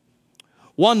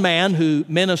 One man who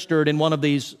ministered in one of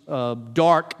these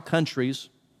dark countries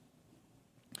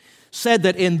said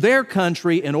that in their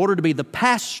country, in order to be the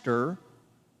pastor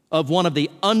of one of the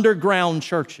underground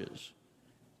churches,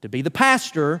 to be the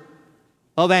pastor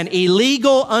of an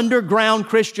illegal underground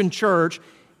Christian church,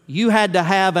 you had to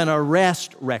have an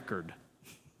arrest record.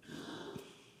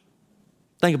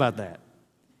 Think about that.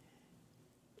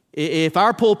 If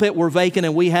our pulpit were vacant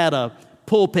and we had a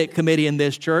pulpit committee in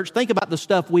this church, think about the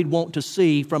stuff we'd want to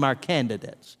see from our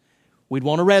candidates. We'd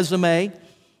want a resume,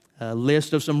 a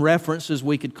list of some references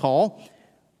we could call.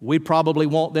 We'd probably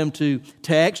want them to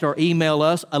text or email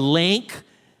us a link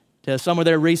to some of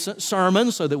their recent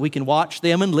sermons so that we can watch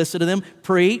them and listen to them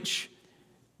preach.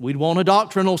 We'd want a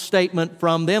doctrinal statement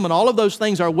from them, and all of those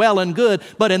things are well and good.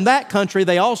 But in that country,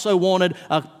 they also wanted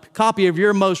a copy of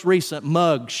your most recent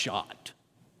mug shot.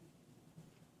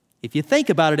 If you think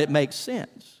about it, it makes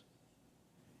sense.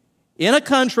 In a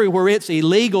country where it's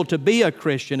illegal to be a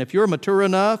Christian, if you're mature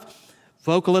enough,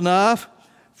 vocal enough,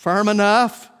 firm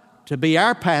enough to be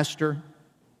our pastor,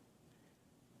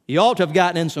 you ought to have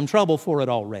gotten in some trouble for it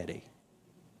already.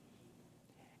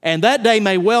 And that day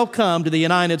may well come to the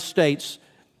United States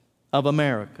of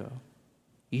America.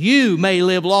 You may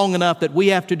live long enough that we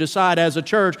have to decide as a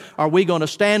church, are we going to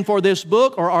stand for this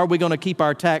book or are we going to keep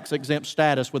our tax-exempt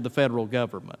status with the federal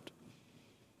government?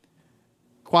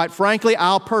 Quite frankly,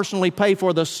 I'll personally pay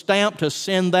for the stamp to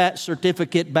send that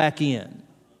certificate back in.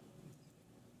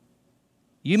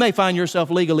 You may find yourself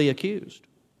legally accused.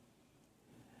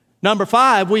 Number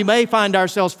 5, we may find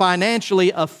ourselves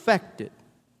financially affected.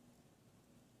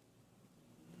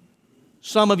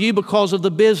 Some of you, because of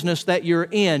the business that you're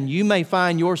in, you may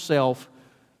find yourself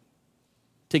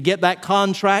to get that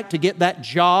contract, to get that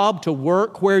job, to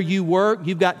work where you work,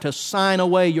 you've got to sign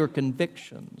away your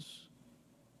convictions.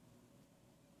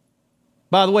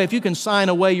 By the way, if you can sign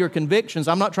away your convictions,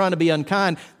 I'm not trying to be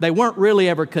unkind, they weren't really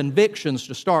ever convictions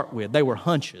to start with. They were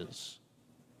hunches.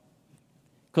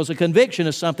 Because a conviction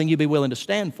is something you'd be willing to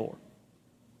stand for.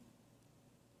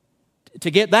 To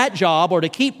get that job or to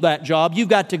keep that job, you've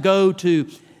got to go to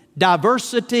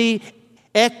diversity,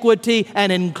 equity,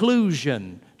 and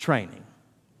inclusion training.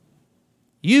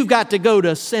 You've got to go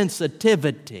to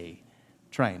sensitivity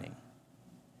training.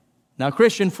 Now,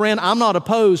 Christian friend, I'm not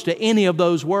opposed to any of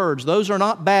those words. Those are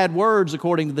not bad words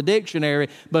according to the dictionary,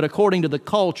 but according to the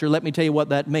culture, let me tell you what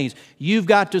that means. You've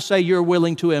got to say you're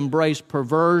willing to embrace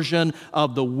perversion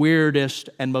of the weirdest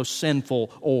and most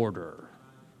sinful order.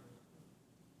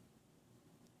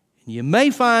 You may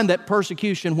find that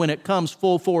persecution, when it comes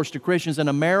full force to Christians in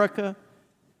America,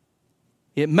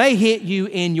 it may hit you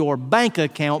in your bank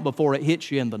account before it hits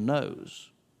you in the nose.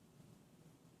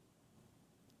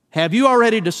 Have you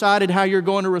already decided how you're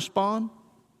going to respond?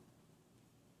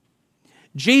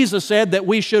 Jesus said that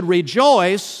we should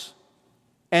rejoice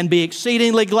and be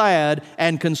exceedingly glad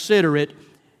and consider it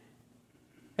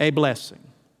a blessing.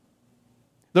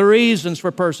 The reasons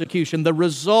for persecution, the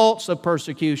results of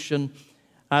persecution.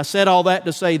 I said all that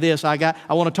to say this. I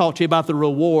want to talk to you about the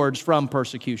rewards from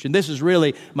persecution. This is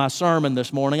really my sermon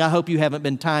this morning. I hope you haven't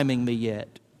been timing me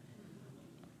yet.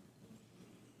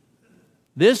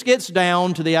 This gets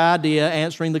down to the idea,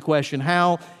 answering the question,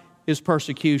 how is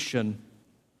persecution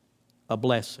a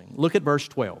blessing? Look at verse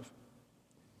 12.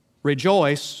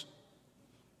 Rejoice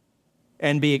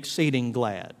and be exceeding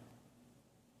glad.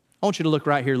 I want you to look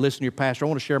right here, listen to your pastor. I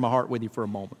want to share my heart with you for a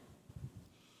moment.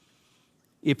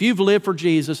 If you've lived for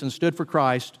Jesus and stood for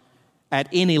Christ at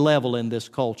any level in this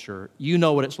culture, you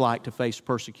know what it's like to face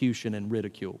persecution and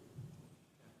ridicule.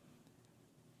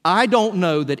 I don't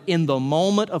know that in the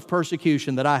moment of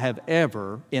persecution that I have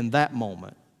ever, in that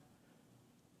moment,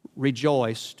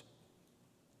 rejoiced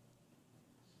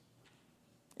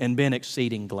and been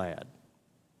exceeding glad.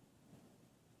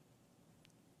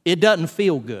 It doesn't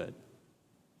feel good.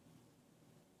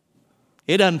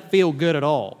 It doesn't feel good at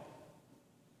all.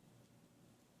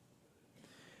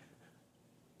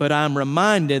 But I'm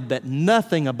reminded that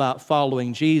nothing about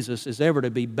following Jesus is ever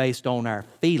to be based on our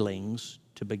feelings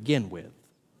to begin with.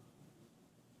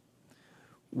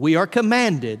 We are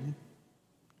commanded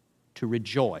to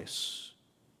rejoice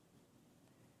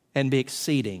and be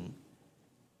exceeding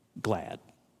glad.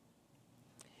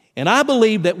 And I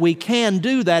believe that we can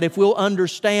do that if we'll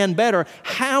understand better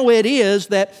how it is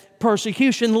that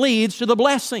persecution leads to the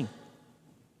blessing.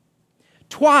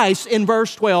 Twice in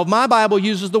verse 12, my Bible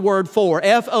uses the word for,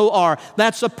 F-O-R.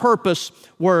 That's a purpose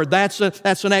word. That's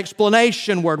an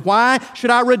explanation word. Why should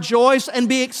I rejoice and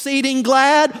be exceeding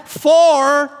glad?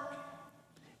 For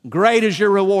Great is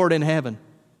your reward in heaven.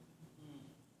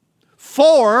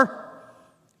 4,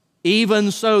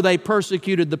 even so they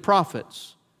persecuted the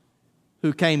prophets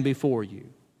who came before you.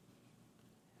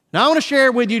 Now I want to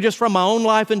share with you just from my own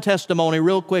life and testimony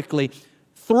real quickly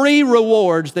 3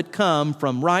 rewards that come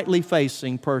from rightly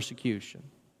facing persecution.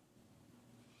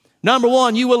 Number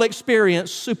 1, you will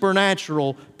experience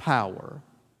supernatural power.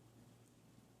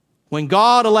 When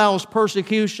God allows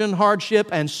persecution, hardship,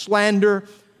 and slander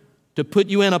to put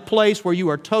you in a place where you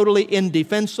are totally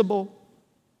indefensible,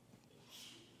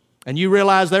 and you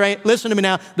realize listen to me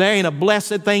now, there ain't a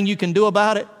blessed thing you can do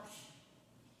about it,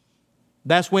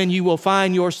 that's when you will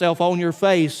find yourself on your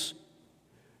face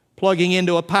plugging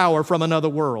into a power from another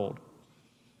world.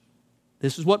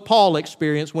 This is what Paul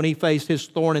experienced when he faced his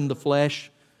thorn in the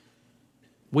flesh.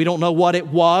 We don't know what it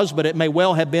was, but it may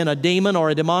well have been a demon or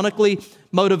a demonically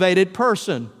motivated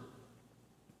person.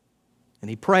 And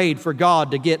he prayed for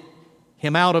God to get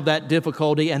him out of that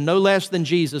difficulty, and no less than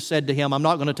Jesus said to him, I'm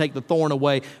not going to take the thorn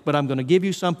away, but I'm going to give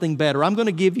you something better. I'm going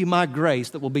to give you my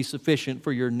grace that will be sufficient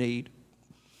for your need.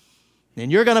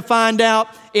 And you're going to find out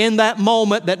in that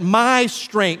moment that my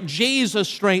strength, Jesus'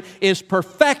 strength, is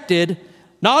perfected,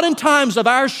 not in times of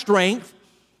our strength,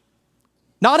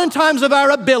 not in times of our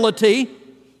ability,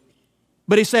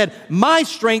 but he said, my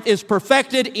strength is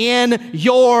perfected in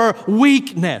your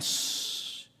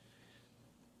weakness.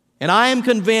 And I am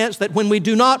convinced that when we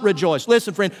do not rejoice,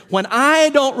 listen friend, when I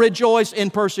don't rejoice in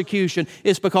persecution,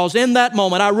 it's because in that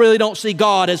moment I really don't see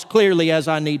God as clearly as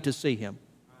I need to see Him.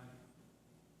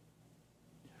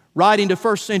 Writing to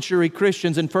first century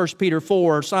Christians in 1 Peter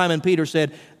 4, Simon Peter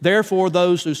said, therefore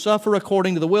those who suffer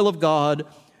according to the will of God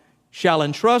shall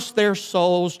entrust their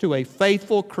souls to a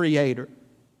faithful Creator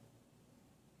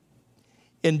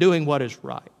in doing what is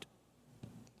right.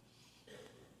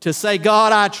 To say,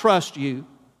 God, I trust you.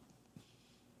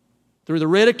 Through the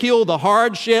ridicule, the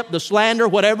hardship, the slander,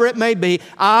 whatever it may be,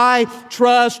 I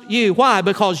trust you. Why?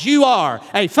 Because you are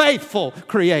a faithful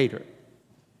Creator.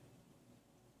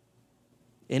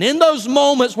 And in those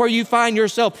moments where you find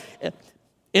yourself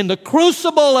in the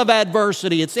crucible of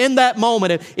adversity, it's in that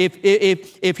moment.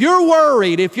 If you're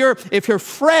worried, if you're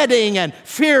fretting and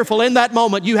fearful in that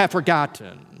moment, you have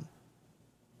forgotten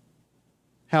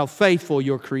how faithful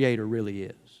your Creator really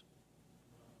is.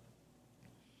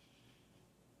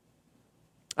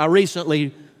 I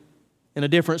recently, in a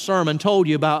different sermon, told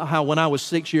you about how when I was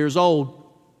 6 years old,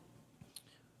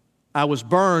 I was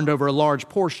burned over a large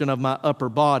portion of my upper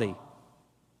body.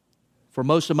 For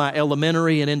most of my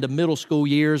elementary and into middle school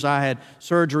years, I had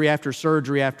surgery after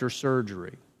surgery after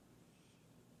surgery.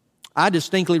 I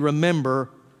distinctly remember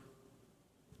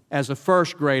as a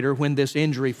first grader when this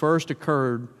injury first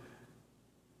occurred.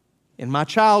 In my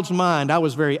child's mind, I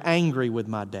was very angry with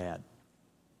my dad.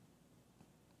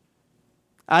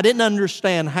 I didn't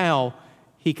understand how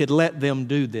he could let them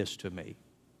do this to me.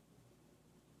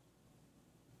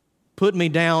 Put me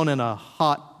down in a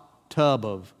hot tub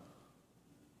of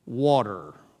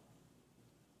water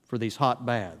for these hot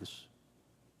baths.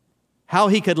 How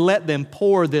he could let them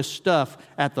pour this stuff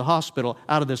at the hospital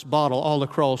out of this bottle all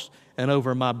across and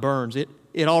over my burns. It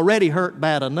already hurt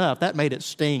bad enough. That made it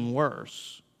sting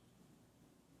worse.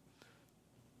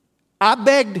 I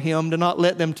begged him to not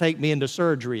let them take me into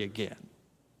surgery again.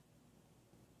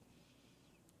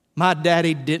 My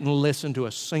daddy didn't listen to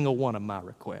a single one of my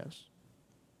requests.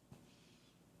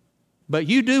 But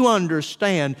you do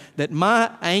understand that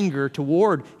my anger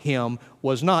toward him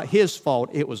was not his fault.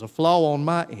 It was a flaw on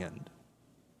my end.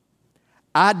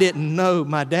 I didn't know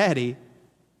my daddy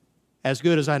as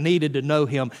good as I needed to know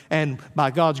him, and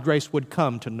by God's grace would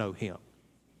come to know him.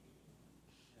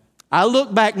 I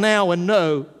look back now and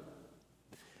know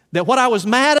that what I was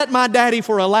mad at my daddy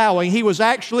for allowing, he was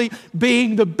actually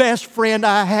being the best friend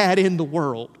I had in the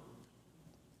world.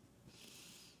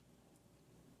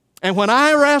 And when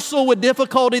I wrestle with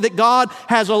difficulty that God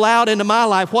has allowed into my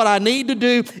life, what I need to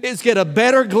do is get a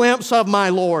better glimpse of my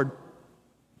Lord.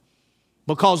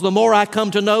 Because the more I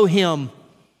come to know Him,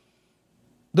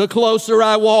 the closer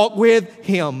I walk with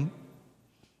Him,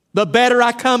 the better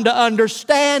I come to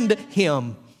understand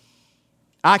Him.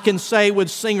 I can say with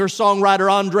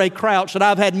singer-songwriter Andre Crouch that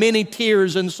I've had many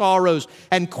tears and sorrows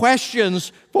and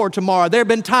questions for tomorrow. There have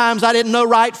been times I didn't know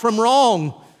right from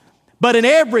wrong. But in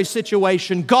every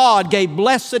situation, God gave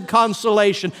blessed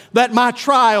consolation that my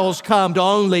trials come to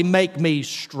only make me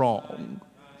strong.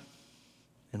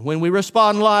 And when we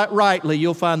respond rightly,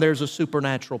 you'll find there's a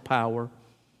supernatural power.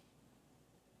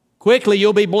 Quickly,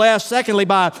 you'll be blessed, secondly,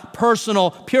 by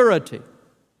personal purity.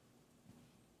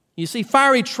 You see,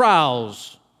 fiery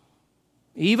trials,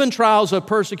 even trials of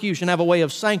persecution, have a way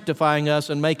of sanctifying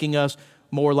us and making us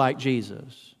more like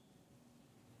Jesus.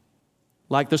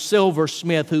 Like the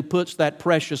silversmith who puts that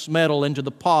precious metal into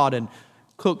the pot and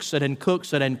cooks it and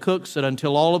cooks it and cooks it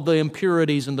until all of the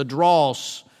impurities and the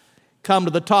dross come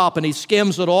to the top, and he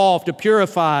skims it off to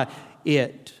purify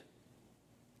it.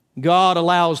 God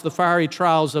allows the fiery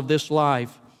trials of this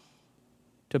life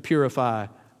to purify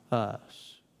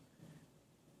us.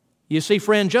 You see,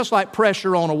 friend, just like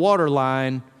pressure on a water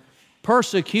line,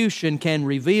 persecution can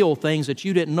reveal things that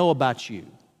you didn't know about you.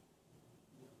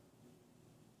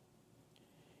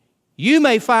 You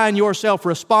may find yourself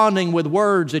responding with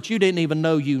words that you didn't even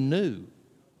know you knew.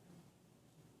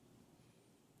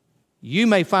 You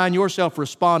may find yourself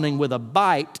responding with a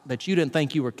bite that you didn't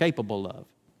think you were capable of.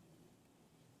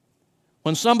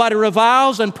 When somebody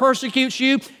reviles and persecutes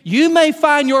you, you may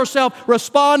find yourself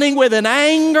responding with an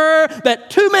anger that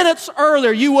 2 minutes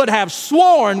earlier you would have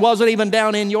sworn wasn't even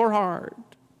down in your heart.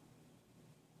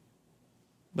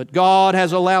 But God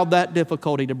has allowed that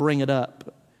difficulty to bring it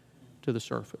up to the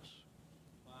surface.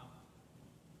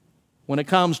 When it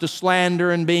comes to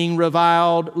slander and being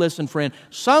reviled, listen, friend,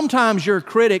 sometimes your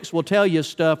critics will tell you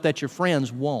stuff that your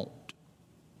friends won't.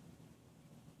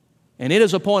 And it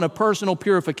is a point of personal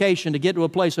purification to get to a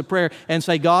place of prayer and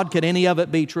say, God, could any of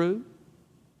it be true?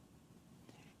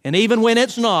 And even when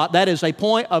it's not, that is a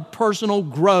point of personal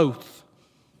growth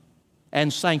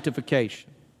and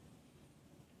sanctification.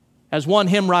 As one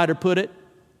hymn writer put it,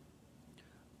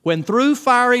 when through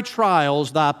fiery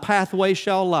trials thy pathway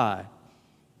shall lie,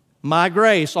 my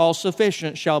grace all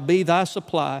sufficient shall be thy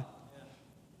supply.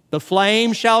 The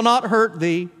flame shall not hurt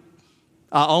thee.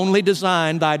 I only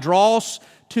design thy dross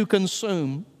to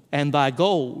consume and thy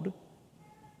gold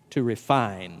to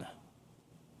refine.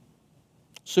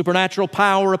 Supernatural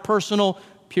power of personal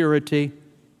purity.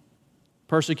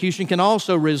 Persecution can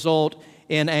also result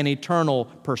in an eternal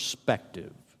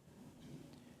perspective.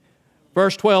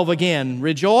 Verse 12 again,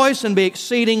 rejoice and be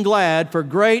exceeding glad, for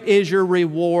great is your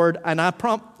reward. And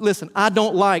listen, I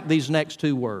don't like these next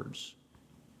two words.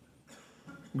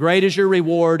 Great is your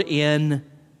reward in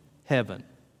heaven.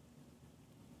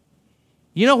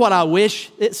 You know what I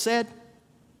wish it said?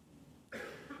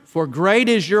 For great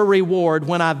is your reward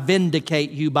when I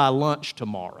vindicate you by lunch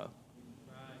tomorrow.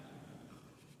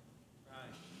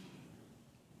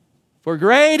 For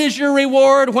great is your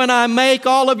reward when I make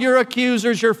all of your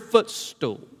accusers your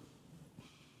footstool.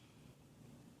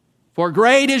 For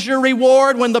great is your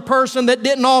reward when the person that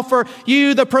didn't offer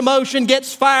you the promotion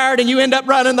gets fired and you end up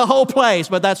running the whole place.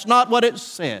 But that's not what it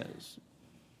says.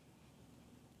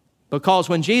 Because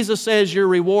when Jesus says your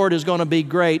reward is going to be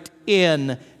great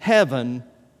in heaven,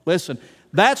 listen,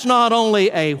 that's not only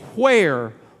a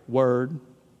where word,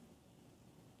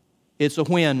 it's a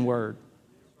when word.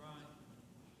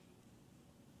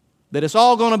 That it's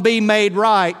all going to be made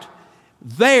right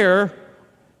there,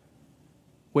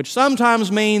 which sometimes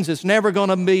means it's never going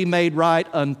to be made right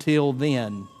until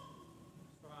then.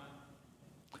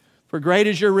 For great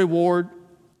is your reward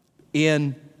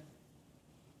in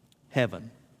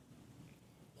heaven.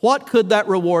 What could that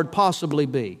reward possibly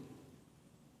be?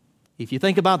 If you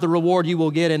think about the reward you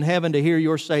will get in heaven to hear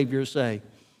your Savior say,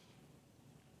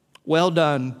 well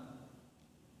done,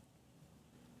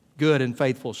 good and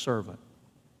faithful servant.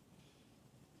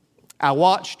 I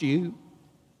watched you,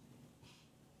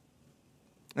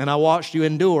 and I watched you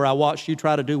endure. I watched you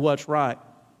try to do what's right.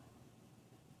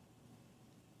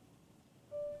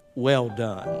 Well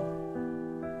done.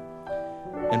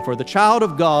 And for the child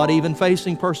of God, even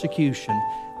facing persecution,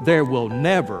 there will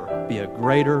never be a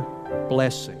greater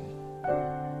blessing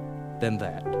than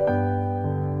that.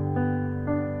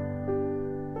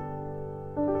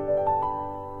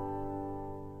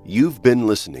 You've been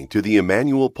listening to the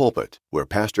Emmanuel Pulpit, where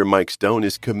Pastor Mike Stone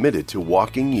is committed to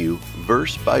walking you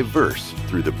verse by verse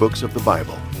through the books of the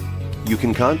Bible. You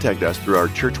can contact us through our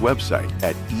church website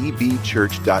at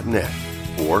ebchurch.net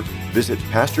or visit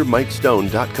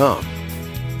pastormikestone.com.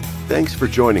 Thanks for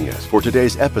joining us for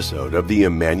today's episode of the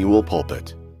Emmanuel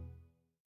Pulpit.